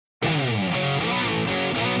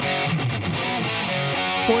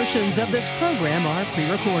Portions of this program are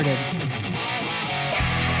pre-recorded.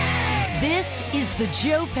 This is the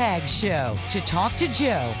Joe Pags Show. To talk to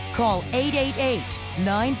Joe, call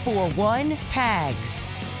 888-941-PAGS.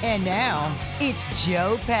 And now, it's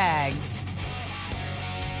Joe Pags.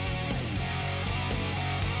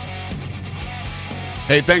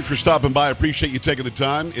 Hey, thanks for stopping by. I appreciate you taking the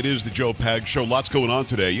time. It is the Joe Pags Show. Lots going on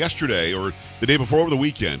today. Yesterday, or the day before over the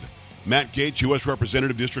weekend, Matt Gaetz, U.S.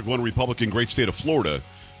 Representative, District 1 Republican, great state of Florida,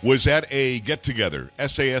 was at a get-together,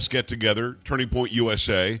 SAS get-together, Turning Point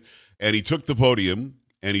USA, and he took the podium,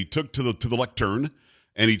 and he took to the lectern,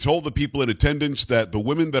 and he told the people in attendance that the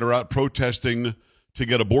women that are out protesting to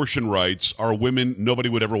get abortion rights are women nobody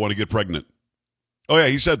would ever want to get pregnant. Oh, yeah,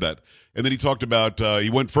 he said that. And then he talked about, he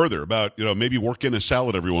went further about, maybe work in a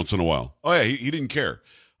salad every once in a while. Oh, yeah, he didn't care.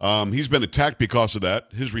 He's been attacked because of that.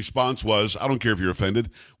 His response was, I don't care if you're offended.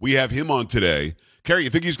 We have him on today. Carrie,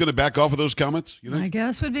 you think he's going to back off of those comments? You think? My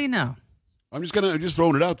guess would be no. I'm just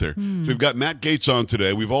throwing it out there. So we've got Matt Gaetz on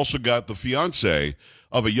today. We've also got the fiance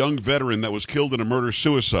of a young veteran that was killed in a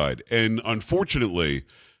murder-suicide. And unfortunately,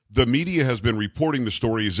 the media has been reporting the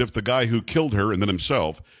story as if the guy who killed her and then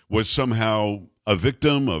himself was somehow a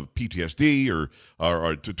victim of PTSD or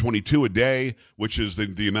to 22 a day, which is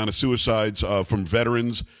the amount of suicides from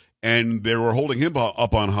veterans. And they were holding him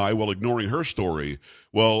up on high while ignoring her story.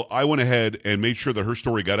 Well, I went ahead and made sure that her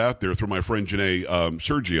story got out there through my friend Janae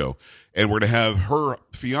Sergio. And we're going to have her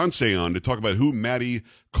fiance on to talk about who Maddie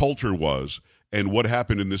Coulter was and what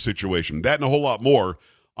happened in this situation. That and a whole lot more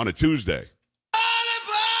on a Tuesday.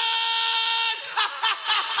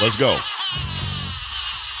 Let's go.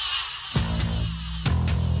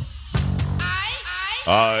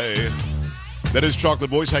 That is Chocolate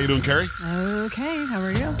Voice. How you doing, Carrie? Okay, how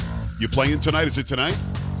are you? You playing tonight? Is it tonight?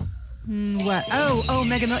 What? Oh,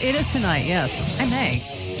 Mega Millions. It is tonight, yes. I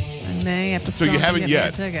may have to So you haven't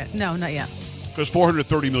yet? Ticket. No, not yet. Because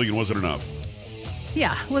 $430 million wasn't enough.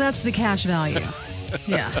 Yeah, well, that's the cash value.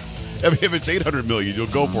 Yeah. I mean, if it's $800 million, you'll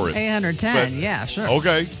go for it. 810, yeah, sure.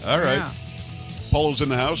 Okay, all right. Yeah. Paulo's in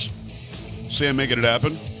the house. Sam making it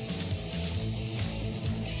happen.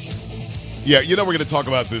 Yeah, we're going to talk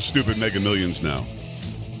about this stupid Mega Millions now.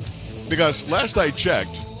 Because last I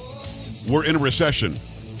checked, we're in a recession.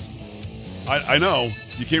 I know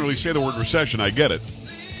you can't really say the word recession. I get it.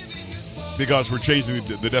 Because we're changing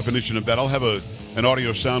the definition of that. I'll have an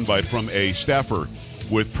audio soundbite from a staffer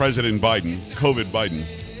with President Biden, COVID Biden.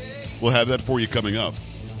 We'll have that for you coming up.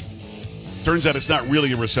 Turns out it's not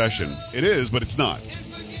really a recession. It is, but it's not.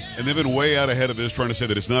 And they've been way out ahead of this trying to say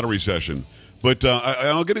that it's not a recession. But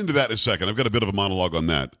I'll get into that in a second. I've got a bit of a monologue on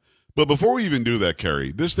that. But before we even do that,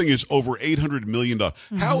 Carrie, this thing is over $800 million.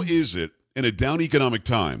 How is it in a down economic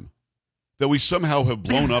time that we somehow have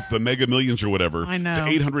blown up the Mega Millions or whatever I know. to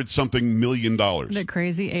 $800-something million? Isn't it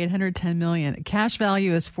crazy? $810 million. Cash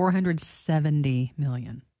value is $470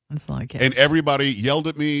 million. That's a lot of cash. And everybody yelled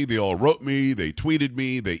at me. They all wrote me. They tweeted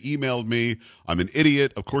me. They emailed me. I'm an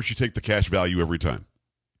idiot. Of course, you take the cash value every time.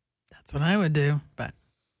 That's what I would do, but...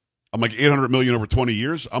 I'm like $800 million over 20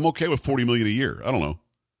 years. I'm okay with $40 million a year. I don't know.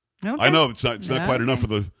 Okay. I know it's not quite enough for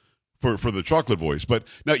the chocolate voice. But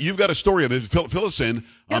now you've got a story on this. Fill us in.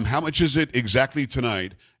 Yep. How much is it exactly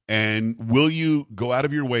tonight? And will you go out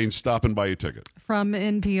of your way and stop and buy a ticket? From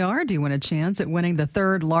NPR, do you want a chance at winning the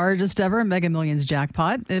third largest ever Mega Millions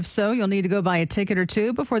jackpot? If so, you'll need to go buy a ticket or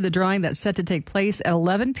two before the drawing that's set to take place at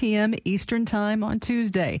 11 p.m. Eastern Time on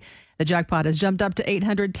Tuesday. The jackpot has jumped up to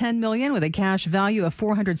 $810 million with a cash value of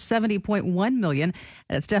 $470.1 million.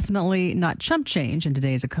 And it's definitely not chump change in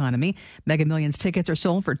today's economy. Mega Millions tickets are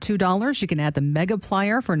sold for $2. You can add the Mega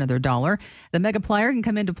Plier for another $1. The Mega Plier can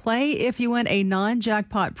come into play if you win a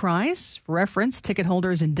non-jackpot prize. For reference, ticket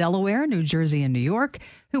holders in Delaware, New Jersey, and New York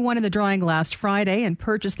who won in the drawing last Friday and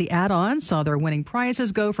purchased the add-on saw their winning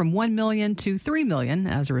prizes go from $1 million to $3 million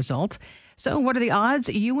as a result. So what are the odds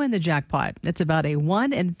you win the jackpot? It's about a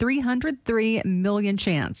 1 in 303 million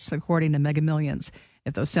chance, according to Mega Millions.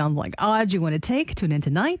 If those sound like odds you want to take, tune in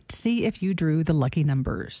tonight to see if you drew the lucky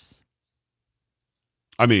numbers.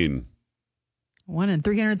 I mean... 1 in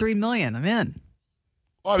 303 million. I'm in.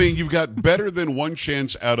 I mean, you've got better than one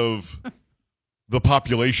chance out of the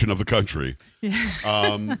population of the country.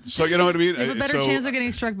 Yeah. So you know what I mean? You have a better chance of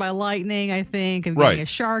getting struck by lightning, I think, of Right. getting a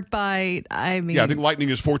shark bite. I mean, Yeah, I think lightning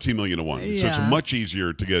is 14 million to 1. So it's Yeah. much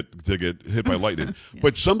easier to get hit by lightning.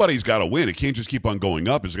 But somebody's got to win. It can't just keep on going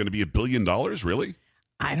up. Is it going to be $1 billion, really?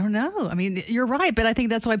 I don't know. I mean, you're right, but I think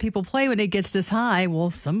that's why people play when it gets this high.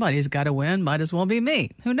 Well, somebody's got to win. Might as well be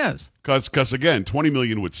me. Who knows? Because again, 20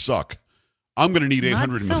 million would suck. I'm going to need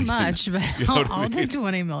 800 Not so million. much, but You know what I I'll mean? take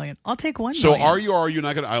 20 million. I'll take 1 So million. are you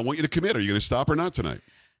not going to, I want you to commit. Are you going to stop or not tonight?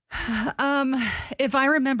 If I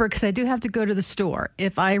remember, because I do have to go to the store.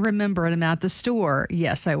 If I remember and I'm at the store,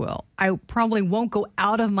 yes, I will. I probably won't go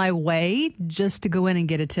out of my way just to go in and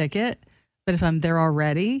get a ticket. But if I'm there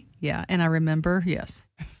already, yeah, and I remember, yes.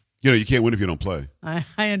 You can't win if you don't play. I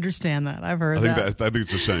understand that. I've heard I think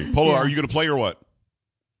it's the saying. Polo, are you going to play or what?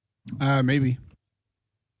 Maybe.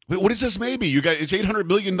 What is this maybe? It's $800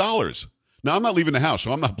 million. Now, I'm not leaving the house,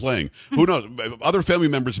 so I'm not playing. Who knows? Other family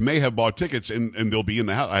members may have bought tickets, and they'll be in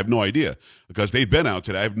the house. I have no idea because they've been out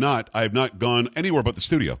today. I have not gone anywhere but the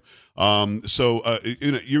studio.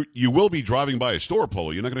 You will be driving by a store,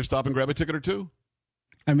 Polo. You're not going to stop and grab a ticket or two?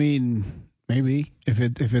 I mean, maybe if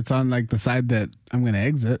it's on like the side that I'm going to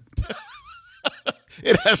exit.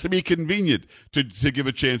 It has to be convenient to give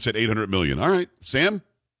a chance at $800 million. All right, Sam?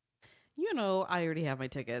 I already have my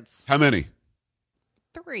tickets. How many?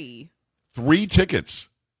 3. 3 tickets.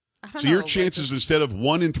 So your chances instead of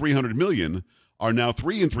 1 in 300 million are now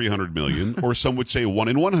 3 in 300 million, or some would say 1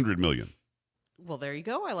 in 100 million. Well, there you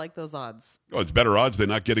go. I like those odds. Oh, it's better odds than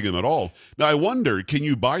not getting them at all. Now, I wonder, can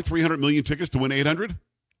you buy 300 million tickets to win 800?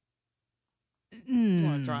 You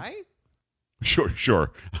want to try?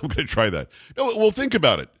 Sure. I'm going to try that. No, well, think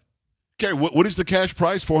about it. Carrie, what is the cash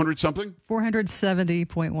prize? 400 something?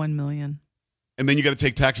 470.1 million. And then you got to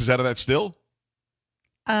take taxes out of that still?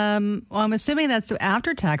 Well, I'm assuming that's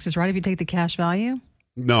after taxes, right? If you take the cash value?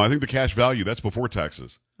 No, I think the cash value, that's before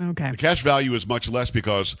taxes. Okay. The cash value is much less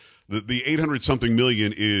because the 800 something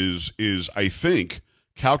million is I think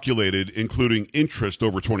calculated including interest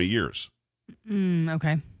over 20 years.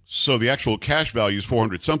 Okay. So the actual cash value is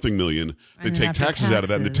 400 something million. They take taxes out of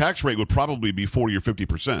that, and the tax rate would probably be 40 or 50%.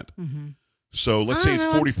 Mm-hmm. So let's say it's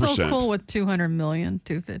 40%. I'm still cool with 200 million,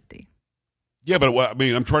 250. Yeah, but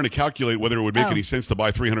I'm trying to calculate whether it would make any sense to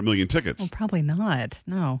buy 300 million tickets. Well, probably not.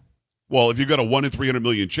 No. Well, if you've got a 1 in 300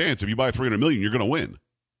 million chance, if you buy 300 million, you're going to win.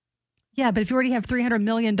 Yeah, but if you already have $300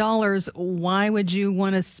 million, why would you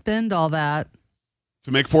want to spend all that?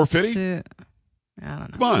 To make 450? I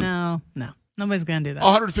don't know. Come on. No. Nobody's going to do that.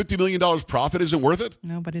 $150 million profit isn't worth it?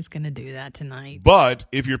 Nobody's going to do that tonight. But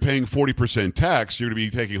if you're paying 40% tax, you're going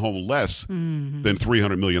to be taking home less than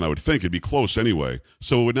 $300 million, I would think. It'd be close anyway.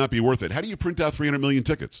 So it would not be worth it. How do you print out 300 million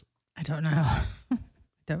tickets? I don't know.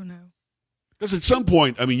 Don't know. Because at some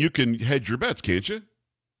point, you can hedge your bets, can't you?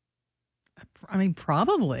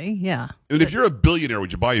 Probably, yeah. And if you're a billionaire,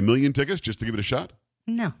 would you buy 1 million tickets just to give it a shot?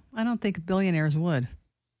 No, I don't think billionaires would.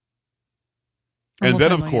 And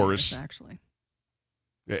then, of course, actually.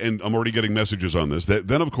 And I'm already getting messages on this.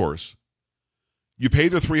 Then, of course, you pay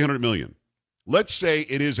the $300 million. Let's say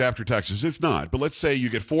it is after taxes. It's not. But let's say you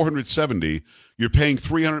get 470. You're paying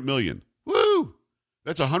 $300 million. Woo!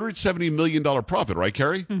 That's a $170 million profit, right,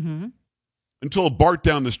 Carrie? Mm-hmm. Until Bart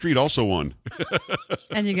down the street also won.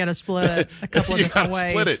 And you got to split it a couple of different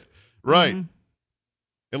ways. Split it. Right. Mm-hmm.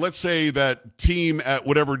 And let's say that team at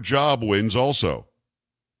whatever job wins also.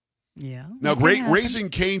 Yeah. Now, Raising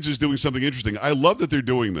Cane's is doing something interesting. I love that they're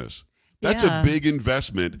doing this. That's a big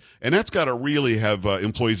investment, and that's got to really have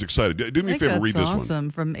employees excited. Do me a favor, read this one.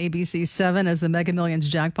 Awesome. From ABC 7, as the Mega Millions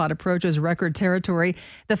jackpot approaches record territory,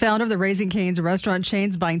 the founder of the Raising Cane's restaurant chain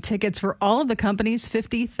is buying tickets for all of the company's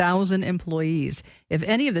 50,000 employees. If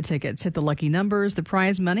any of the tickets hit the lucky numbers, the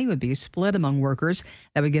prize money would be split among workers.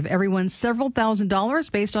 That would give everyone several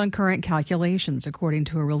 $1,000s based on current calculations, according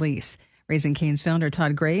to a release. Raising Cane's founder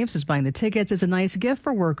Todd Graves is buying the tickets as a nice gift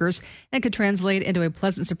for workers and could translate into a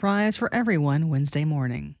pleasant surprise for everyone Wednesday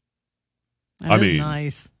morning. That is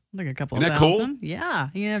nice. Like a couple of thousand. Isn't that cool? Yeah.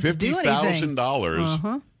 You have to do anything.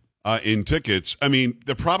 $50,000 in tickets.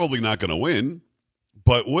 They're probably not going to win,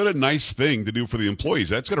 but what a nice thing to do for the employees.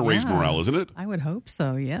 That's going to raise morale, isn't it? I would hope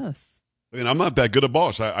so, yes. I'm not that good a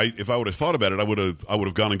boss. If I would have thought about it, I would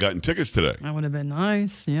have gone and gotten tickets today. That would have been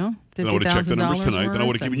nice, yeah. And I would have checked the numbers tonight. Then I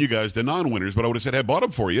would have given you guys the non-winners, but I would have said, "Hey, bought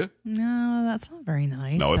them for you." No, that's not very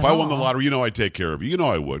nice. No, if I won the lottery, I'd take care of you.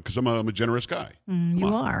 I would, because I'm a generous guy. You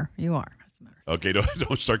are. Okay,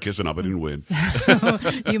 don't start kissing up. I didn't win. So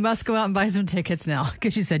you must go out and buy some tickets now,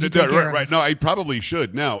 because you said you take care of us. No, I probably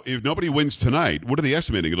should. Now, if nobody wins tonight, what are they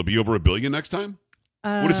estimating? It'll be over $1 billion next time?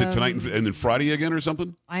 What is it, tonight and then Friday again or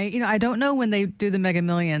something? I don't know when they do the Mega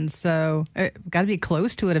Millions, so got to be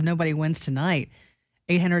close to it if nobody wins tonight.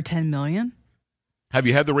 810 million. Have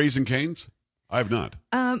you had the Raising Cane's? I have not.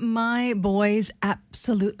 My boys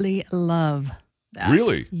absolutely love that.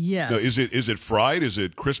 Really? Yes. Now, is it fried? Is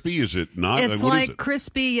it crispy? Is it not? It's what like is it?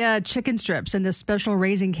 crispy chicken strips and this special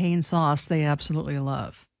Raising Cane sauce they absolutely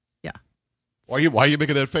love. Yeah. Why are you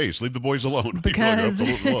making that face? Leave the boys alone. Because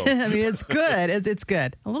it's good. It's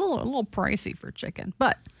good. A little pricey for chicken,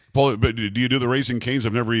 but Paul, but do you do the Raising Cane's? I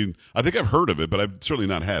think I've heard of it, but I've certainly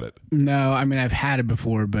not had it. No, I mean I've had it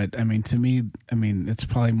before, but I mean to me, it's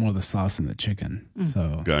probably more the sauce than the chicken.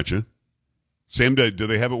 So Gotcha. Sam, do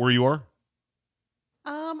they have it where you are?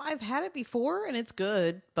 I've had it before and it's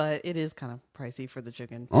good, but it is kind of pricey for the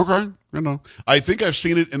chicken. Okay, I think I've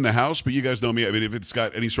seen it in the house, but you guys know me. I mean, if it's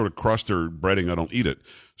got any sort of crust or breading, I don't eat it.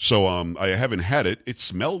 So I haven't had it. It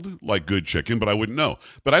smelled like good chicken, but I wouldn't know.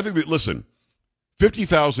 But I think that, listen,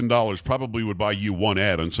 $50,000 probably would buy you one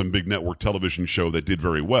ad on some big network television show that did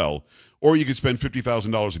very well. Or you could spend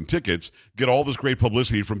 $50,000 in tickets, get all this great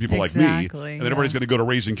publicity from people like me, and then everybody's going to go to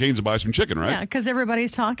Raising Cane's and buy some chicken, right? Yeah, because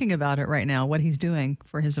everybody's talking about it right now, what he's doing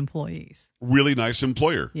for his employees. Really nice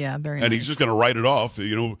employer. Yeah, very nice. And he's just going to write it off,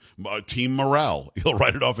 team morale. He'll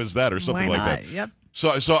write it off as that or something Why like not? that. Yep.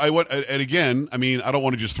 So I went, and again, I mean, I don't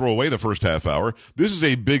want to just throw away the first half hour. This is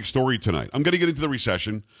a big story tonight. I'm going to get into the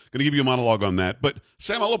recession. Going to give you a monologue on that. But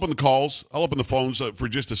Sam, I'll open the calls. I'll open the phones for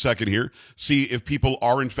just a second here. See if people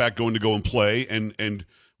are in fact going to go and play, and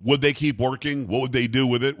would they keep working? What would they do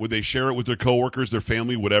with it? Would they share it with their coworkers, their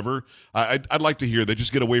family, whatever? I'd like to hear that.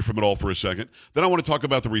 Just get away from it all for a second. Then I want to talk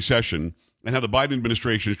about the recession and how the Biden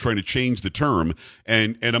administration is trying to change the term.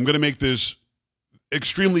 And I'm going to make this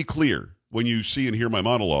extremely clear. When you see and hear my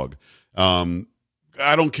monologue, I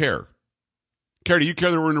don't care. Carrie, do you care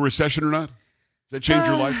that we're in a recession or not? Does that change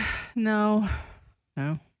your life? No.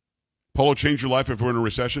 Polo, change your life if we're in a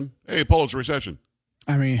recession? Hey, Polo, it's a recession.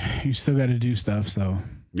 I mean, you still got to do stuff. So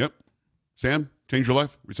Yep. Sam, change your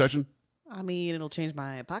life? Recession? I mean, it'll change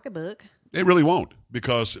my pocketbook. It really won't,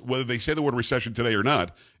 because whether they say the word recession today or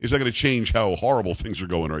not, it's not going to change how horrible things are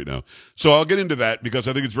going right now. So I'll get into that, because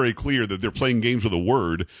I think it's very clear that they're playing games with a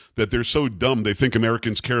word, that they're so dumb they think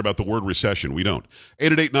Americans care about the word recession. We don't.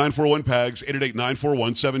 888-941-PAGS,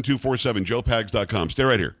 888-941-7247, joepags.com. Stay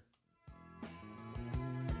right here.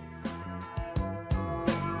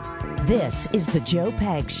 This is the Joe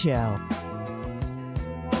Pags Show.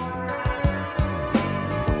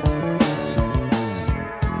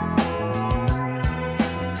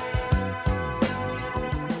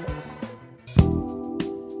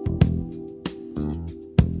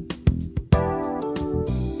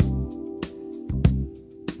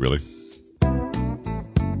 Really?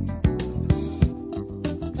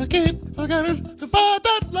 I keep forgetting to buy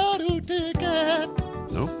that Lotto ticket.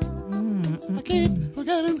 No? I keep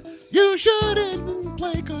forgetting you shouldn't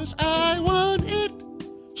play because I won it.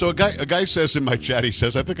 So a guy says in my chat, he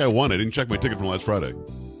says, I think I won. I didn't check my ticket from last Friday.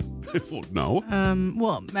 Well, no.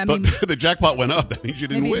 Well, I But mean, the jackpot went up. That means you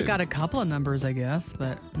didn't maybe win. you've got a couple of numbers, I guess,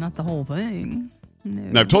 but not the whole thing. No.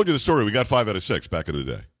 Now, I've told you the story. We got 5 out of 6 back in the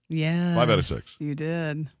day. Yeah. 5 out of 6. You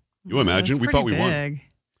did. You imagine? That's We thought we pretty won. big.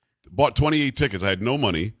 Bought 28 tickets. I had no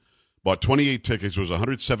money. Bought 28 tickets. It was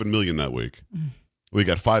 $107 million that week. We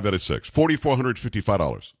got 5 out of 6.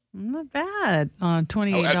 $4,455. Not bad on a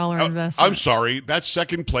 $28 investment. I'm sorry. That's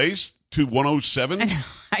second place to 107.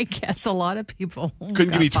 I guess a lot of people Couldn't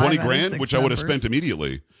got give me 5 20 out of grand, 6 which I would have numbers. spent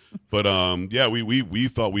immediately. But yeah, we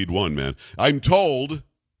thought we'd won, man. I'm told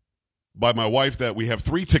by my wife that we have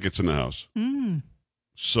 3 tickets in the house.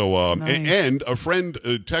 So Nice. and a friend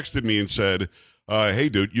texted me and said, "Hey,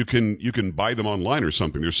 dude, you can buy them online or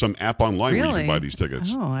something. There's some app online where you Really? can buy these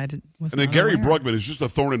tickets." Oh, I did. Was And then not Gary aware. Brugman is just a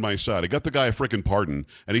thorn in my side. I got the guy a freaking pardon,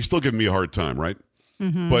 and he's still giving me a hard time, right?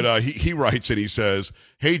 But he writes and he says,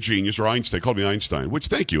 "Hey, genius," or Einstein. Called me Einstein, which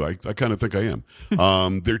thank you. I kind of think I am.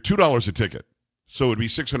 They're $2 a ticket, so it'd be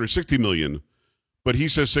 $660 million. But he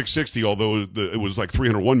says 660, although it was like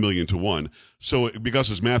 301 million to 1. So because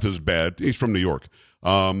his math is bad, he's from New York.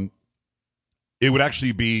 It would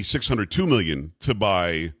actually be 602 million to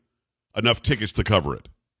buy enough tickets to cover it,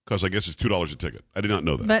 because I guess it's $2 a ticket. I did not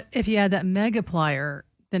know that. But if you had that Megaplier,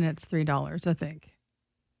 then it's $3, I think.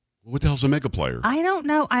 What the hell's a Megaplier? I don't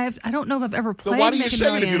know. I don't know if I've ever played. why do you Mega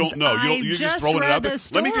say it if you Millions. don't know? You're just throwing it read out there?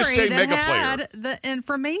 the Let me just say story that Megaplayer. had the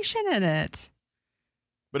information in it.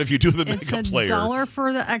 But if you do the It's Megaplayer, $1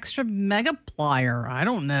 for the extra Megaplier. I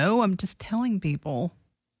don't know. I'm just telling people.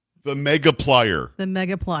 the Megaplier. The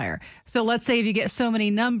Megaplier. So let's say if you get so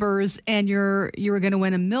many numbers and you were going to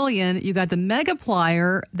win $1 million, you got the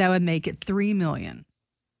Megaplier, that would make it $3 million.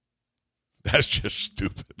 That's just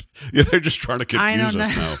stupid. Yeah, they're just trying to I confuse don't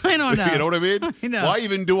us know. now. I don't know. You know what I mean? I know. Why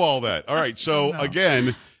even do all that? All right. So I don't know.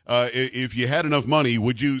 again, if you had enough money,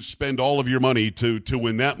 would you spend all of your money to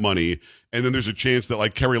win that money? And then there's a chance that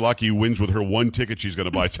like Carrie Lockey wins with her 1 ticket she's going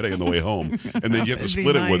to buy today on the way home, and then you have to That'd be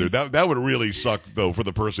split it with her. nice. That would really suck though for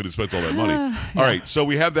the person who spends all that money. All right. So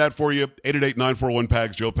we have that for you.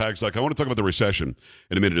 888-941-PAGS, joepags.com. I want to talk about the recession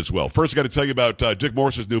in a minute as well. First, I got to tell you about Dick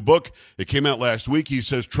Morris's new book. It came out last week. He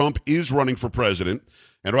says Trump is running for president.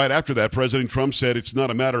 And right after that, President Trump said it's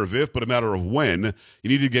not a matter of if, but a matter of when. You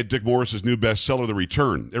need to get Dick Morris's new bestseller, The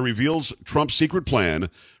Return. It reveals Trump's secret plan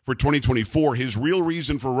for 2024, his real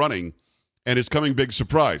reason for running, and it's coming big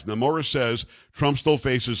surprise. Now, Morris says Trump still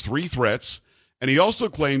faces 3 threats, and he also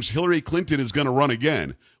claims Hillary Clinton is going to run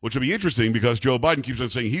again, which will be interesting because Joe Biden keeps on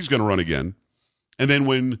saying he's going to run again. And then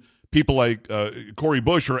when people like Cori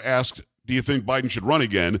Bush are asked, do you think Biden should run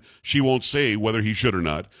again, she won't say whether he should or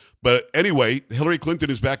not. But anyway, Hillary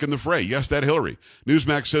Clinton is back in the fray. Yes, that Hillary.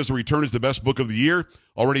 Newsmax says The Return is the best book of the year.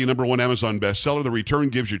 Already a #1 Amazon bestseller. The Return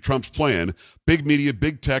gives you Trump's plan. Big media,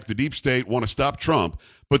 big tech, the deep state want to stop Trump,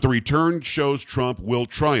 but The Return shows Trump will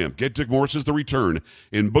triumph. Get Dick Morris's The Return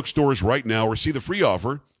in bookstores right now or see the free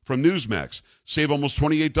offer from Newsmax. Save almost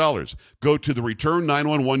 $28. Go to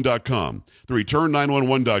thereturn911.com.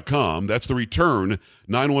 Thereturn911.com. That's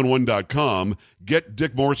thereturn911.com. Get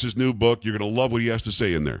Dick Morris's new book. You're going to love what he has to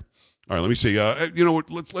say in there. All right, let me see.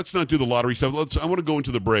 Let's not do the lottery stuff. I want to go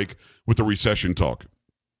into the break with the recession talk.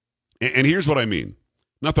 And here's what I mean.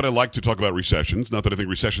 Not that I like to talk about recessions. Not that I think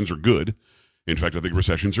recessions are good. In fact, I think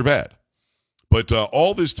recessions are bad. But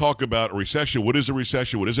all this talk about a recession, what is a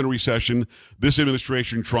recession, what isn't a recession, this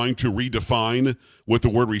administration trying to redefine what the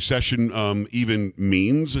word recession even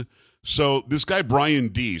means. So this guy, Brian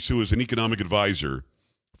Deese, who is an economic advisor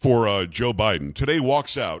for Joe Biden, today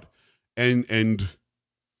walks out and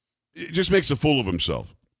it just makes a fool of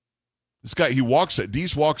himself. This guy,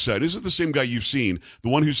 Deese walks out. Is it the same guy you've seen? The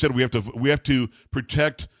one who said we have to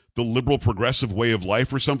protect the liberal progressive way of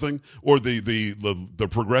life or something? Or the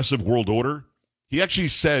progressive world order? He actually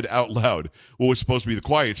said out loud what was supposed to be the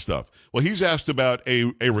quiet stuff. Well, he's asked about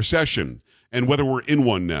a recession and whether we're in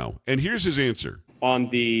one now. And here's his answer. On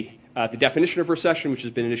the definition of recession, which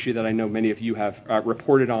has been an issue that I know many of you have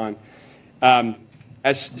reported on,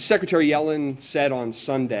 as Secretary Yellen said on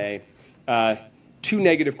Sunday, 2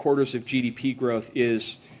 negative quarters of GDP growth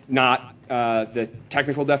is not the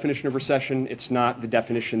technical definition of recession. It's not the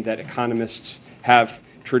definition that economists have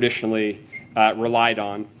traditionally relied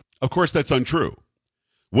on. Of course, that's untrue.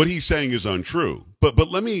 What he's saying is untrue. But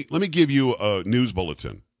let me give you a news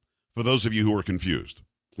bulletin for those of you who are confused.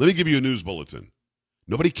 Let me give you a news bulletin.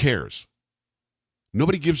 Nobody cares.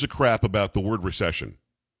 Nobody gives a crap about the word recession.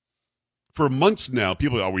 For months now,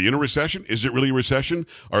 people are we in a recession? Is it really a recession?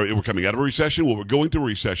 Are we coming out of a recession? Well, we're going to a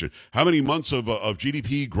recession. How many months of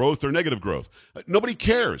GDP growth or negative growth? Nobody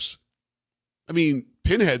cares. I mean,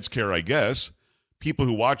 pinheads care, I guess. People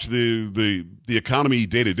who watch the economy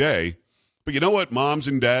day to day. But you know what moms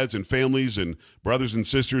and dads and families and brothers and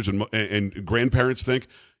sisters and grandparents think?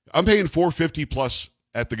 I'm paying $4.50 plus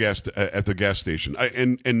at the gas station,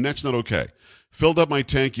 and that's not okay. Filled up my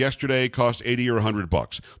tank yesterday, cost $80 or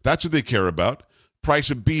 $100. That's what they care about. Price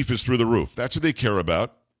of beef is through the roof. That's what they care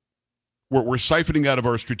about. We're siphoning out of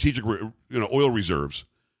our strategic oil reserves,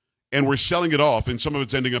 and we're selling it off, and some of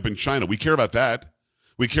it's ending up in China. We care about that.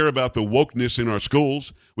 We care about the wokeness in our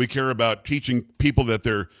schools. We care about teaching people that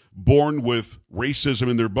they're born with racism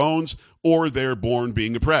in their bones or they're born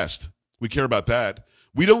being oppressed. We care about that.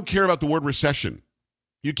 We don't care about the word recession.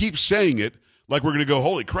 You keep saying it like we're going to go,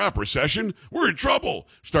 holy crap, recession? We're in trouble.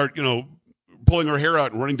 Start, pulling our hair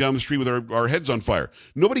out and running down the street with our heads on fire.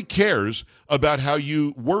 Nobody cares about how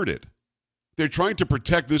you word it. They're trying to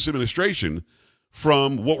protect this administration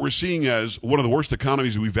from what we're seeing as one of the worst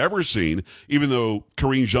economies we've ever seen, even though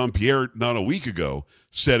Karine Jean-Pierre, not a week ago,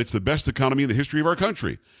 said it's the best economy in the history of our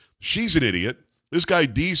country. She's an idiot. This guy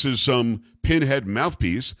Deese is some pinhead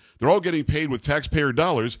mouthpiece. They're all getting paid with taxpayer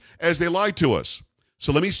dollars as they lied to us.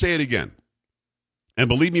 So let me say it again. And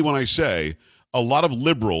believe me when I say, a lot of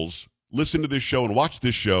liberals listen to this show and watch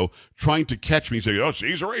this show trying to catch me and say, oh,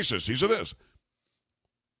 he's a racist, he's a this.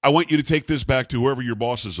 I want you to take this back to whoever your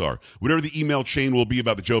bosses are. Whatever the email chain will be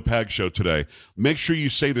about the Joe Pag Show today, make sure you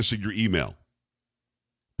say this in your email.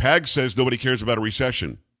 Pag says nobody cares about a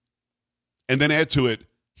recession. And then add to it,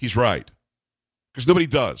 he's right. Because nobody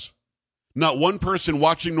does. Not one person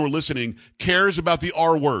watching nor listening cares about the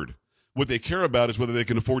R word. What they care about is whether they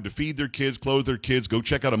can afford to feed their kids, clothe their kids, go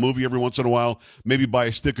check out a movie every once in a while, maybe buy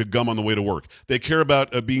a stick of gum on the way to work. They care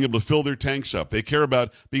about being able to fill their tanks up. They care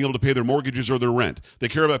about being able to pay their mortgages or their rent. They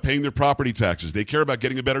care about paying their property taxes. They care about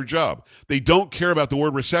getting a better job. They don't care about the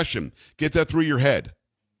word recession. Get that through your head.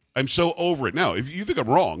 I'm so over it. Now, if you think I'm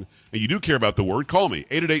wrong and you do care about the word, call me,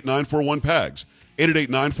 888-941-PAGS,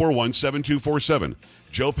 888-941-7247,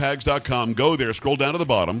 joepags.com. Go there, scroll down to the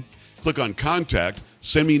bottom, click on Contact,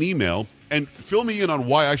 send me an email, and fill me in on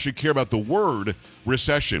why I should care about the word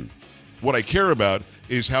recession. What I care about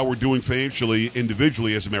is how we're doing financially,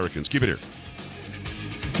 individually as Americans. Keep it here.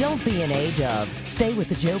 Don't be an A-dub. Stay with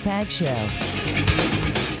the Joe Pag Show.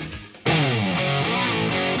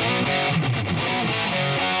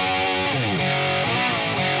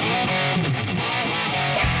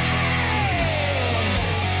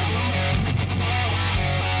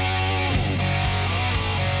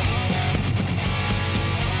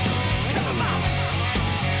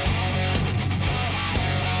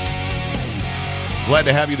 Glad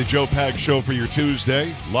to have you, the Joe Pag Show, for your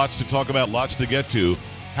Tuesday. Lots to talk about, lots to get to.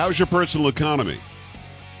 How's your personal economy?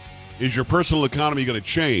 Is your personal economy going to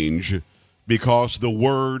change because the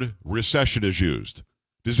word recession is used?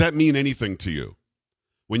 Does that mean anything to you?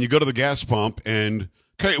 When you go to the gas pump and,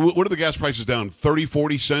 okay, what are the gas prices down? 30,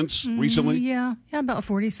 40 cents recently? Yeah, about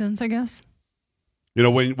 40 cents, I guess. You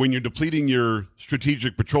know, when you're depleting your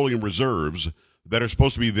strategic petroleum reserves that are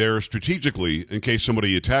supposed to be there strategically in case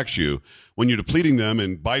somebody attacks you, when you're depleting them,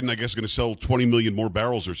 and Biden, I guess, is going to sell 20 million more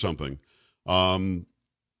barrels or something,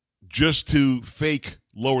 just to fake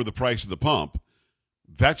lower the price of the pump,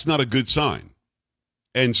 that's not a good sign.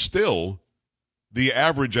 And still, the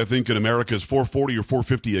average, I think, in America is $4.40 or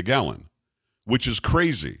 $4.50 a gallon, which is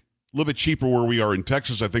crazy. A little bit cheaper where we are in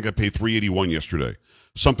Texas. I think I paid $3.81 yesterday,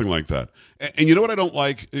 something like that. And you know what I don't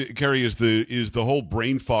like, Carrie, is the whole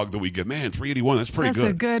brain fog that we get. Man, $3.81, that's pretty good.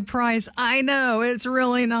 That's a good price. I know, it's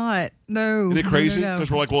really not. No. Isn't it crazy? No. Because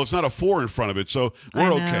we're like, well, it's not a 4 in front of it, so we're I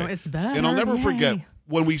know, okay. it's better. And I'll never Yay. forget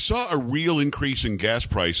when we saw a real increase in gas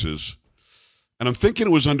prices, and I'm thinking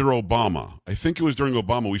it was under Obama. I think it was during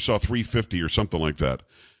Obama we saw $3.50 or something like that.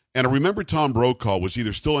 And I remember Tom Brokaw was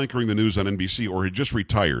either still anchoring the news on NBC or had just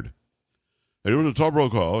retired. And it was Tom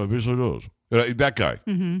Brokaw, NBC News. That guy.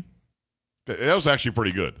 Mm-hmm. That was actually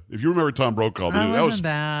pretty good. If you remember Tom Brokaw, That that wasn't was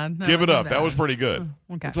bad. give it up. Bad. That was pretty good.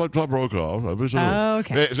 Okay. Tom Brokaw. NBC News. Oh,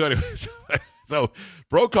 okay. So anyway, so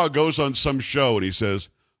Brokaw goes on some show and he says,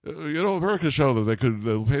 you know, America's show that they could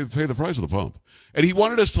pay the price of the pump. And he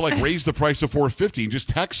wanted us to like raise the price to $4.50 and just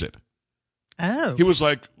tax it. Oh. He was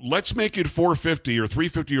like, let's make it $4.50 or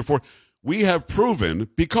 $3.50 or $4. We have proven,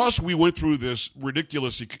 because we went through this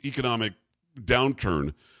ridiculous economic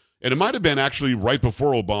downturn, and it might have been actually right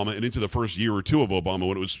before Obama and into the first year or two of Obama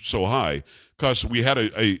when it was so high, because we had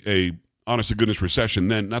a honest to goodness recession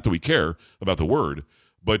then. Not that we care about the word,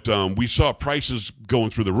 but we saw prices going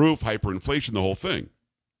through the roof, hyperinflation, the whole thing.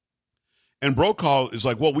 And Brokaw is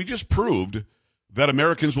like, well, we just proved that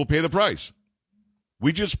Americans will pay the price.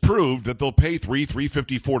 We just proved that they'll pay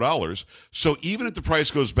 $3.50, $4. So even if the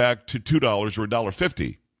price goes back to $2 or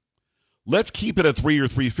 $1.50, let's keep it at $3 or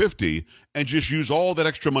 $3.50 and just use all that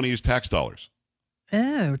extra money as tax dollars.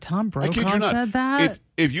 Oh, Tom I kid you Brokaw not. said that?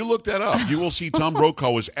 If you look that up, you will see Tom Brokaw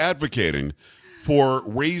was advocating for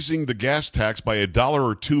raising the gas tax by $1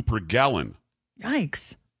 or $2 per gallon.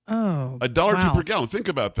 Yikes. Oh, $1 or wow. $2 per gallon. Think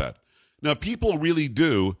about that. Now, people really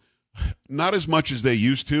do, not as much as they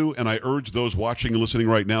used to, and I urge those watching and listening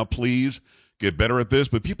right now, please get better at this,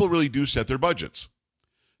 but people really do set their budgets.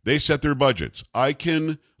 They set their budgets. All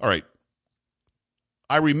right,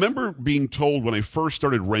 I remember being told when I first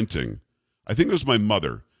started renting, I think it was my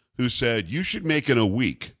mother, who said, you should make in a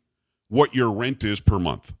week what your rent is per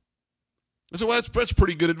month. I said, well, that's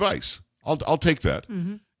pretty good advice. I'll take that.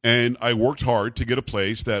 Mm-hmm. And I worked hard to get a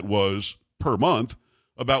place that was per month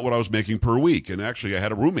about what I was making per week. And actually, I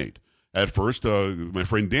had a roommate at first, my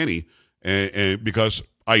friend Danny, and because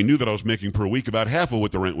I knew that I was making per week about half of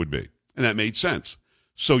what the rent would be. And that made sense.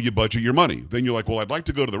 So you budget your money. Then you're like, well, I'd like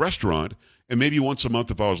to go to the restaurant, and maybe once a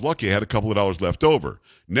month, if I was lucky, I had a couple of dollars left over.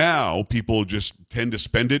 Now, people just tend to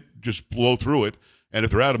spend it, just blow through it, and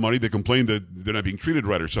if they're out of money, they complain that they're not being treated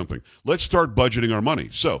right or something. Let's start budgeting our money.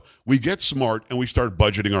 So we get smart, and we start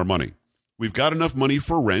budgeting our money. We've got enough money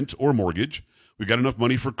for rent or mortgage. We've got enough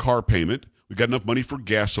money for car payment. We've got enough money for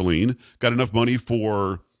gasoline. Got enough money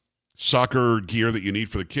for soccer gear that you need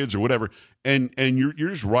for the kids or whatever. And you're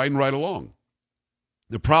just riding right along.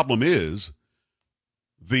 The problem is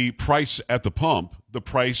the price at the pump, the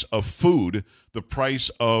price of food, the price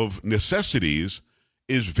of necessities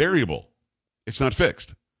is variable. It's not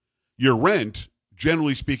fixed. Your rent,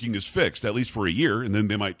 generally speaking, is fixed, at least for a year, and then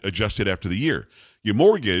they might adjust it after the year. Your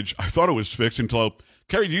mortgage, I thought it was fixed until,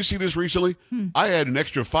 Carrie, do you see this recently? I had an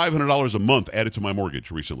extra $500 a month added to my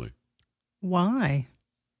mortgage recently. Why?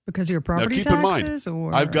 Because of your property now, keep taxes? in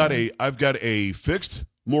mind, or? I've got a fixed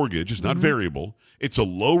mortgage. It's not variable. It's a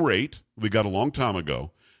low rate. We got a long time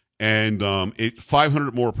ago. And it's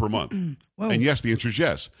 $500 more per month. And yes, the answer is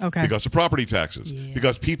yes. Okay. Because of property taxes. Yeah.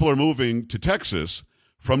 Because people are moving to Texas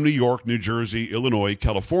from New York, New Jersey, Illinois,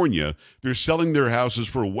 California. They're selling their houses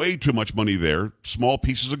for way too much money there, small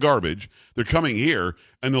pieces of garbage. They're coming here,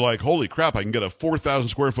 and they're like, holy crap, I can get a 4,000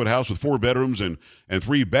 square foot house with 4 bedrooms and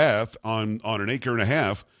 3 bath on an acre and a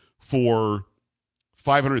half for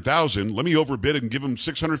 $500,000. Let me overbid and give them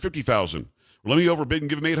 $650,000. Let me overbid and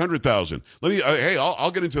give them $800,000.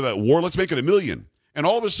 I'll get into that war. Let's make it $1 million. And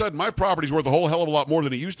all of a sudden, my property's worth a whole hell of a lot more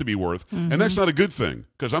than it used to be worth. And that's not a good thing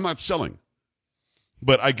because I'm not selling.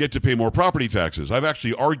 But I get to pay more property taxes. I've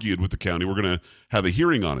actually argued with the county. We're going to have a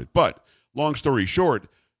hearing on it. But long story short,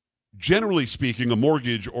 Generally speaking, a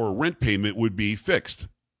mortgage or a rent payment would be fixed.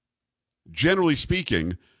 Generally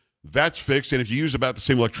speaking, that's fixed, and if you use about the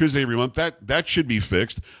same electricity every month, that should be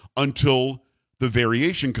fixed until the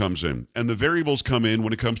variation comes in. And the variables come in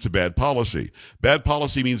when it comes to bad policy. Bad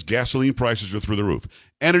policy means gasoline prices are through the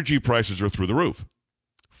roof. Energy prices are through the roof.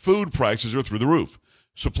 Food prices are through the roof.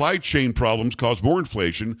 Supply chain problems cause more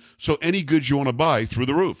inflation, so any goods you want to buy through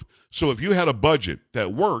the roof. So if you had a budget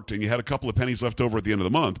that worked and you had a couple of pennies left over at the end of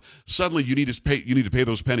the month, suddenly you need to pay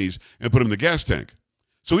those pennies and put them in the gas tank.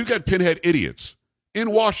 So we've got pinhead idiots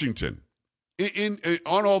in Washington,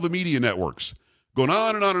 on all the media networks, going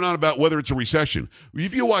on and on and on about whether it's a recession.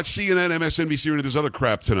 If you watch CNN, MSNBC, or any of this other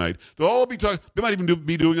crap tonight, they'll all be talking. They might even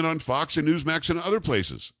be doing it on Fox and Newsmax and other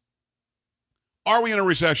places. Are we in a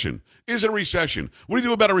recession? Is it a recession? What do you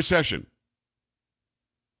do about a recession?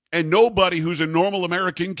 And nobody who's a normal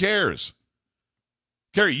American cares.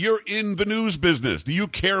 Carrie, you're in the news business. Do you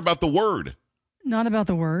care about the word? Not about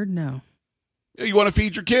the word, no. You want to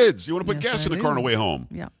feed your kids. You want to put Yes, gas I in the car on do. the way home.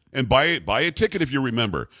 Yeah. And buy a ticket if you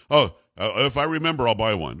remember. If I remember, I'll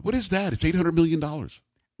buy one. What is that? It's $800 million.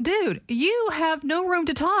 Dude, you have no room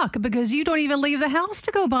to talk because you don't even leave the house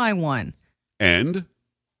to go buy one. And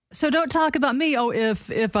So don't talk about me. Oh,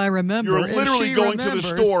 if I remember. you're if literally she going to the remembers.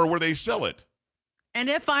 store where they sell it. And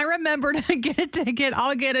if I remember to get a ticket,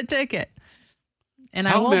 I'll get a ticket. And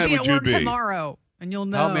I How won't mad be would at you work be? tomorrow. And you'll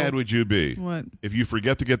know. How mad would you be What? if you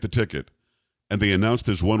forget to get the ticket and they announced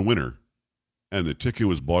there's one winner and the ticket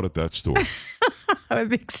was bought at that store? I would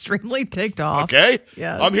be extremely ticked off. Okay?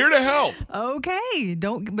 Yes. I'm here to help. Okay.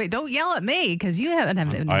 Don't yell at me because you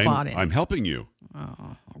haven't bought it. I'm helping you.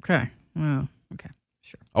 Oh, okay. Oh, okay.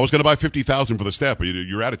 Sure. I was going to buy $50,000 for the step, but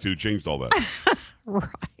your attitude changed all that.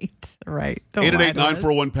 Right. Don't lie to us.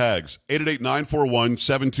 888-941-PAGS.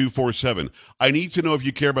 888-941-7247. I need to know if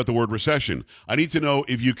you care about the word recession. I need to know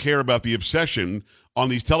if you care about the obsession on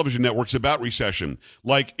these television networks about recession.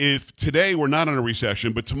 Like, if today we're not in a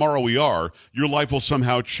recession, but tomorrow we are, your life will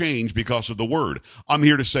somehow change because of the word. I'm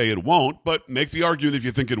here to say it won't, but make the argument if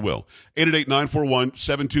you think it will.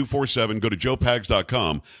 888-941-7247. Go to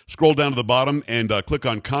joepags.com. Scroll down to the bottom and click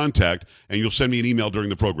on Contact, and you'll send me an email during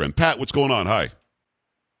the program. Pat, what's going on? Hi.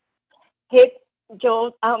 Hey,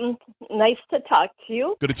 Joe. Nice to talk to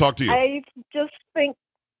you. Good to talk to you. I just think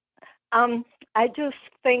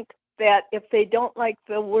that if they don't like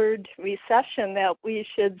the word recession, that we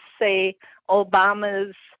should say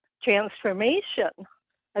Obama's transformation,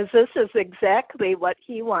 as this is exactly what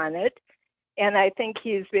he wanted, and I think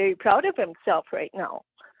he's very proud of himself right now.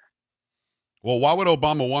 Well, why would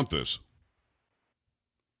Obama want this?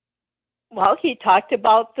 Well, he talked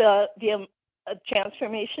about the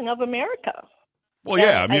transformation of America. Well,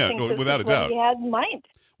 yeah, And I think this without is a doubt. what he had in mind.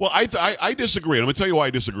 Well, I disagree. I'm going to tell you why I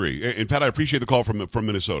disagree. And Pat, I appreciate the call from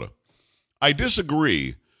Minnesota. I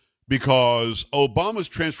disagree because Obama's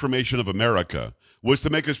transformation of America was to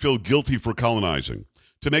make us feel guilty for colonizing,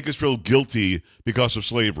 to make us feel guilty because of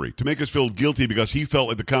slavery, to make us feel guilty because he felt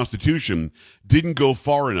like the Constitution didn't go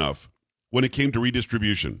far enough when it came to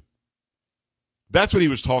redistribution. That's what he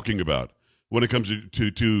was talking about when it comes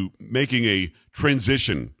to making a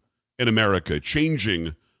transition in America,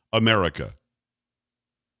 changing America.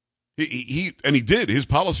 He did. His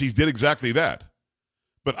policies did exactly that.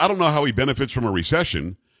 But I don't know how he benefits from a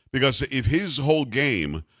recession, because if his whole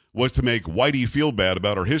game was to make Whitey feel bad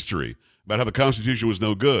about our history, about how the Constitution was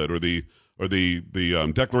no good or the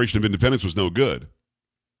Declaration of Independence was no good,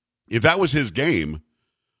 if that was his game,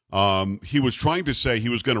 he was trying to say he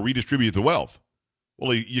was going to redistribute the wealth.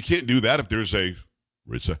 Well, you can't do that if there's a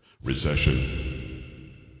recession.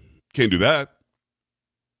 Can't do that.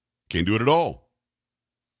 Can't do it at all.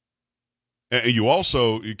 And you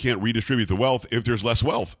can't redistribute the wealth if there's less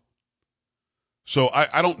wealth. So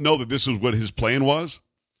I don't know that this is what his plan was.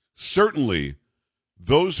 Certainly,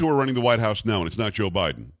 those who are running the White House now, and it's not Joe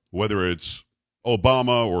Biden, whether it's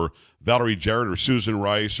Obama or Valerie Jarrett or Susan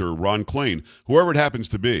Rice or Ron Klain, whoever it happens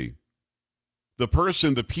to be, the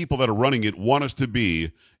people that are running it want us to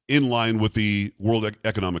be in line with the World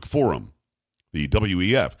Economic Forum, the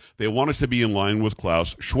WEF. They want us to be in line with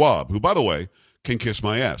Klaus Schwab, who, by the way, can kiss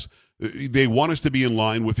my ass. They want us to be in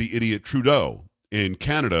line with the idiot Trudeau in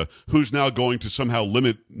Canada, who's now going to somehow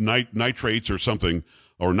limit nitrates or something,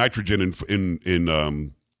 or nitrogen in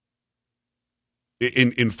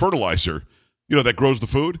fertilizer, that grows the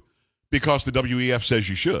food, because the WEF says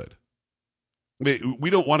you should. I mean, we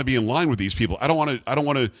don't want to be in line with these people. I don't want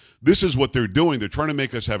to. This is what they're doing. They're trying to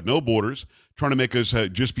make us have no borders, trying to make us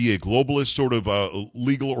just be a globalist sort of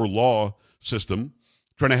legal or law system,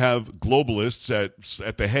 trying to have globalists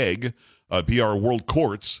at The Hague be our world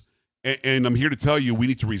courts, And I'm here to tell you we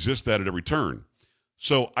need to resist that at every turn.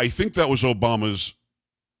 So I think that was Obama's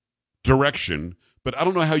direction, but I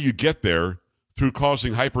don't know how you get there through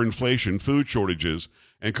causing hyperinflation, food shortages,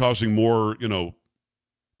 and causing more,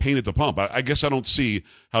 pain at the pump. I guess I don't see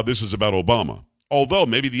how this is about Obama. Although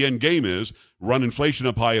maybe the end game is run inflation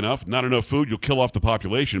up high enough, not enough food, you'll kill off the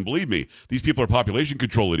population. Believe me, these people are population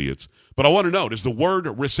control idiots. But I want to know, does the word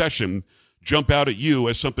recession jump out at you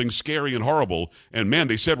as something scary and horrible? And man,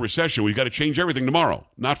 they said recession, we've got to change everything tomorrow.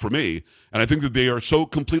 Not for me. And I think that they are so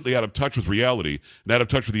completely out of touch with reality and out of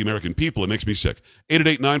touch with the American people, it makes me sick.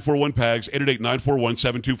 888-941-PAGS,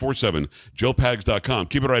 888-941-7247, joepags.com.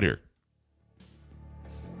 Keep it right here.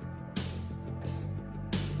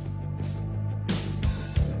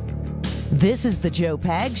 This is the Joe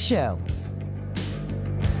Pags Show.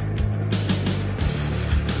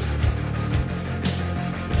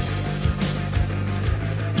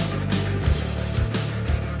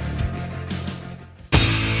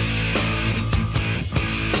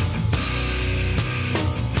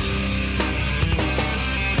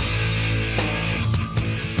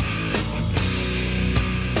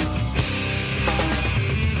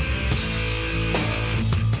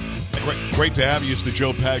 Great to have you. It's the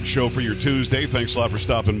Joe Pags Show for your Tuesday. Thanks a lot for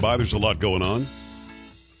stopping by. There's a lot going on.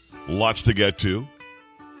 Lots to get to.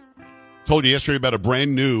 Told you yesterday about a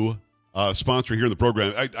brand new sponsor here in the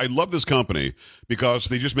program. I love this company because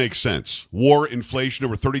they just make sense. War, inflation,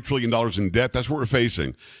 over $30 trillion in debt. That's what we're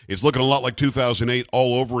facing. It's looking a lot like 2008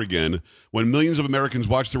 all over again. When millions of Americans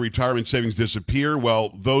watch their retirement savings disappear,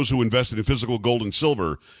 well, those who invested in physical gold and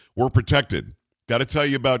silver were protected. Got to tell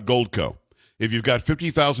you about Goldco. If you've got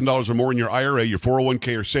 $50,000 or more in your IRA, your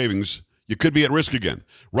 401k, or savings, you could be at risk again.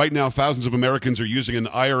 Right now, thousands of Americans are using an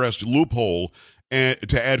IRS loophole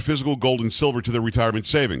to add physical gold and silver to their retirement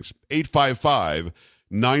savings.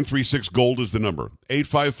 855-936-GOLD is the number.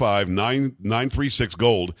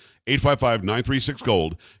 855-936-GOLD.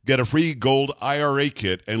 855-936-GOLD. Get a free gold IRA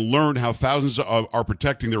kit and learn how thousands are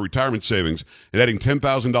protecting their retirement savings and adding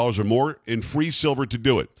 $10,000 or more in free silver to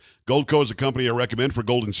do it. Goldco is a company I recommend for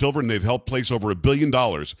gold and silver, and they've helped place over $1 billion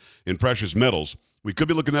in precious metals. We could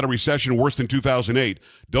be looking at a recession worse than 2008.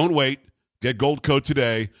 Don't wait. Get Goldco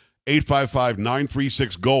today.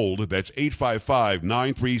 855-936-GOLD. That's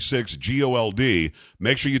 855-936-GOLD.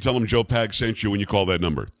 Make sure you tell them Joe Pag sent you when you call that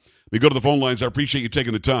number. We go to the phone lines. I appreciate you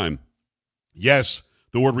taking the time. Yes,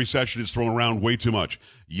 the word recession is thrown around way too much.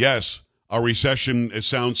 Yes, a recession, it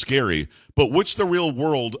sounds scary, but what's the real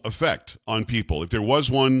world effect on people? If there was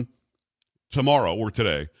one tomorrow or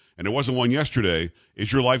today, and there wasn't one yesterday,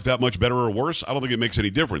 is your life that much better or worse? I don't think it makes any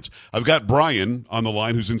difference. I've got Brian on the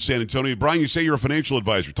line who's in San Antonio. Brian, you say you're a financial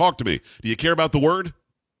advisor. Talk to me. Do you care about the word?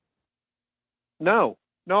 No,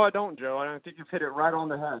 I don't, Joe. I think you've hit it right on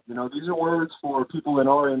the head. These are words for people in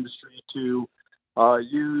our industry to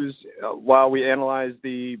use while we analyze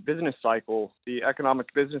the business cycle, the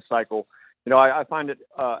economic business cycle. I find it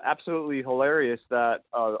absolutely hilarious that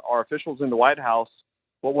our officials in the White House,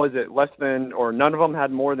 what was it, less than or none of them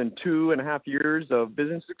had more than 2.5 years of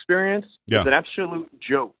business experience. Yeah. It's an absolute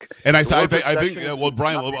joke. And I think, well,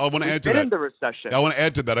 Brian, I want to add to that. In the recession. I want to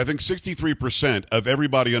add to that. I think 63% of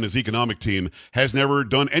everybody on his economic team has never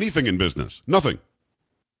done anything in business. Nothing.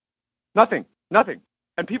 And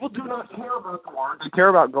people do not care about the word. They care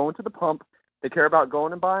about going to the pump. They care about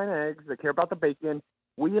going and buying eggs. They care about the bacon.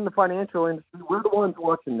 We in the financial industry, we're the ones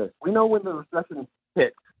watching this. We know when the recession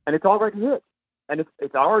hits, and it's already hit. And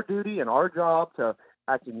it's our duty and our job to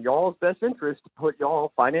act in y'all's best interest to put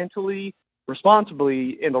y'all financially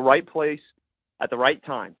responsibly in the right place at the right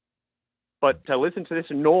time. But to listen to this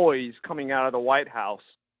noise coming out of the White House,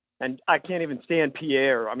 and I can't even stand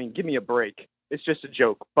Pierre. I mean, give me a break. It's just a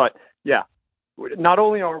joke. But, yeah, not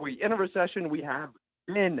only are we in a recession, we have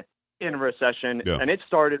been in a recession, and it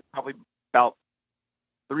started probably about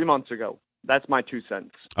 3 months ago. That's my 2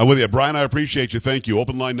 cents. I'm with you. Brian, I appreciate you. Thank you.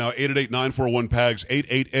 Open line now, 888-941-PAGS,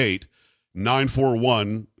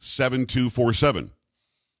 888-941-7247.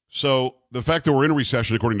 So the fact that we're in a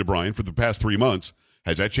recession, according to Brian, for the past 3 months,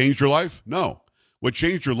 has that changed your life? No. What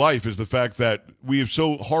changed your life is the fact that we have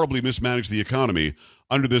so horribly mismanaged the economy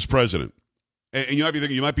under this president. And you might be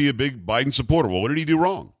thinking, you might be a big Biden supporter. Well, what did he do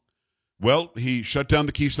wrong? Well, he shut down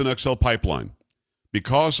the Keystone XL pipeline.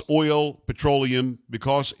 Because oil, petroleum,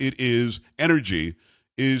 because it is energy,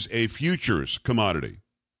 is a futures commodity.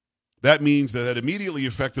 That means that immediately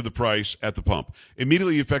affected the price at the pump,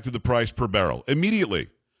 immediately affected the price per barrel, immediately.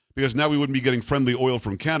 Because now we wouldn't be getting friendly oil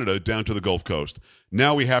from Canada down to the Gulf Coast.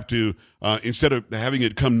 Now we have to, instead of having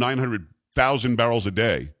it come 900,000 barrels a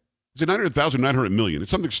day, Is it 900,000, 900 million?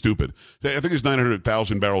 It's something stupid. I think it's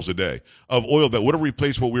 900,000 barrels a day of oil that would have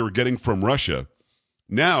replaced what we were getting from Russia.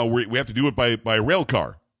 Now we have to do it by rail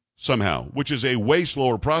car somehow, which is a way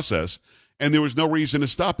slower process, and there was no reason to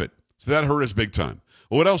stop it. So that hurt us big time.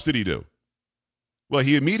 Well, what else did he do? Well,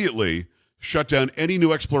 he immediately shut down any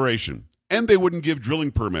new exploration, and they wouldn't give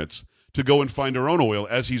drilling permits to go and find our own oil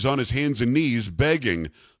as he's on his hands and knees begging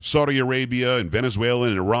Saudi Arabia and Venezuela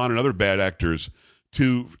and Iran and other bad actors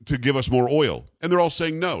to give us more oil. And they're all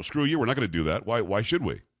saying, no, screw you, we're not going to do that. Why should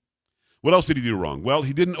we? What else did he do wrong? Well,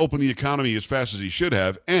 he didn't open the economy as fast as he should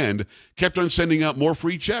have and kept on sending out more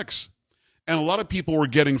free checks. And a lot of people were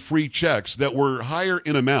getting free checks that were higher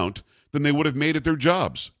in amount than they would have made at their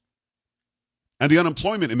jobs. And the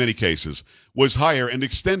unemployment in many cases was higher and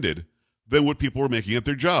extended than what people were making at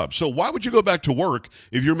their jobs. So why would you go back to work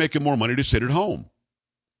if you're making more money to sit at home?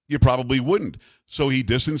 You probably wouldn't. So he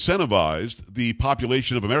disincentivized the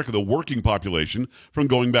population of America, the working population, from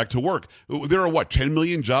going back to work. There are, 10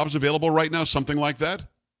 million jobs available right now, something like that?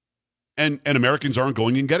 And Americans aren't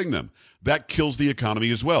going and getting them. That kills the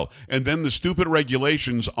economy as well. And then the stupid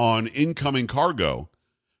regulations on incoming cargo,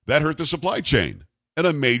 that hurt the supply chain in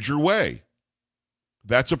a major way.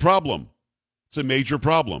 That's a problem. It's a major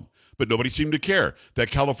problem. But nobody seemed to care that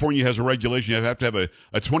California has a regulation. You have to have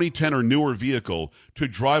a 2010 or newer vehicle to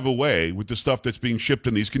drive away with the stuff that's being shipped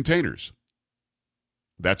in these containers.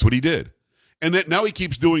 That's what he did. And that now he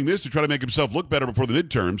keeps doing this to try to make himself look better before the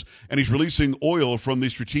midterms, and he's releasing oil from the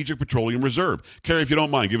Strategic Petroleum Reserve. Carrie, if you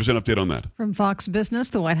don't mind, give us an update on that. From Fox Business,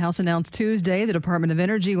 the White House announced Tuesday the Department of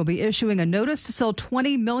Energy will be issuing a notice to sell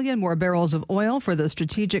 20 million more barrels of oil for the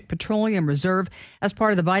Strategic Petroleum Reserve as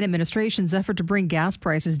part of the Biden administration's effort to bring gas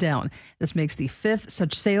prices down. This makes the fifth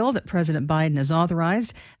such sale that President Biden has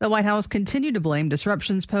authorized. The White House continued to blame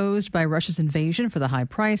disruptions posed by Russia's invasion for the high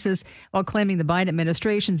prices, while claiming the Biden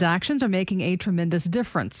administration's actions are making a tremendous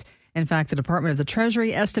difference. In fact, the Department of the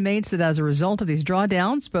Treasury estimates that as a result of these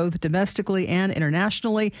drawdowns, both domestically and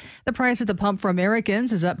internationally, the price at the pump for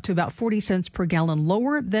Americans is up to about 40 cents per gallon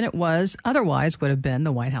lower than it was otherwise would have been,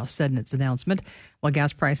 the White House said in its announcement. While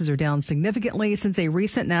gas prices are down significantly since a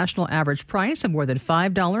recent national average price of more than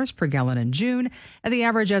 $5 per gallon in June, and the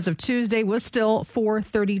average as of Tuesday was still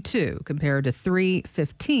 $4.32 compared to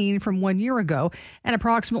 $3.15 from 1 year ago and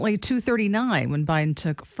approximately $2.39 when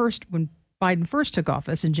Biden first took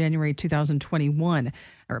office in January 2021.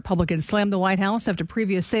 A Republican slammed the White House after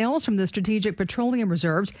previous sales from the Strategic Petroleum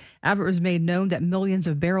Reserves after it was made known that millions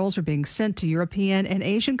of barrels are being sent to European and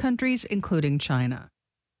Asian countries, including China.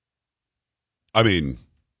 I mean,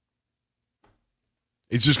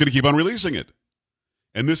 it's just going to keep on releasing it.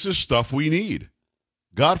 And this is stuff we need.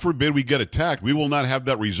 God forbid we get attacked. We will not have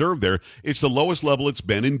that reserve there. It's the lowest level it's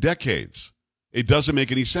been in decades. It doesn't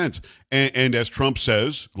make any sense. And as Trump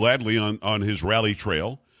says, gladly on his rally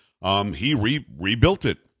trail, he rebuilt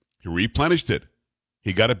it. He replenished it.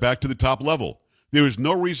 He got it back to the top level. There is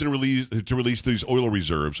no reason to release these oil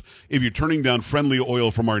reserves if you're turning down friendly oil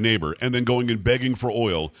from our neighbor and then going and begging for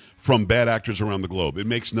oil from bad actors around the globe. It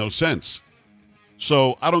makes no sense.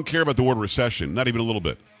 So I don't care about the word recession, not even a little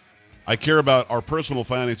bit. I care about our personal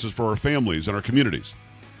finances for our families and our communities.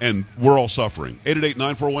 And we're all suffering.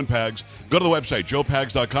 888-941-PAGS. Go to the website,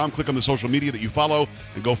 joepags.com. Click on the social media that you follow,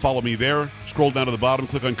 and go follow me there. Scroll down to the bottom,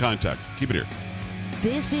 click on Contact. Keep it here.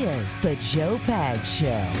 This is the Joe Pags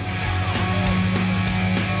Show.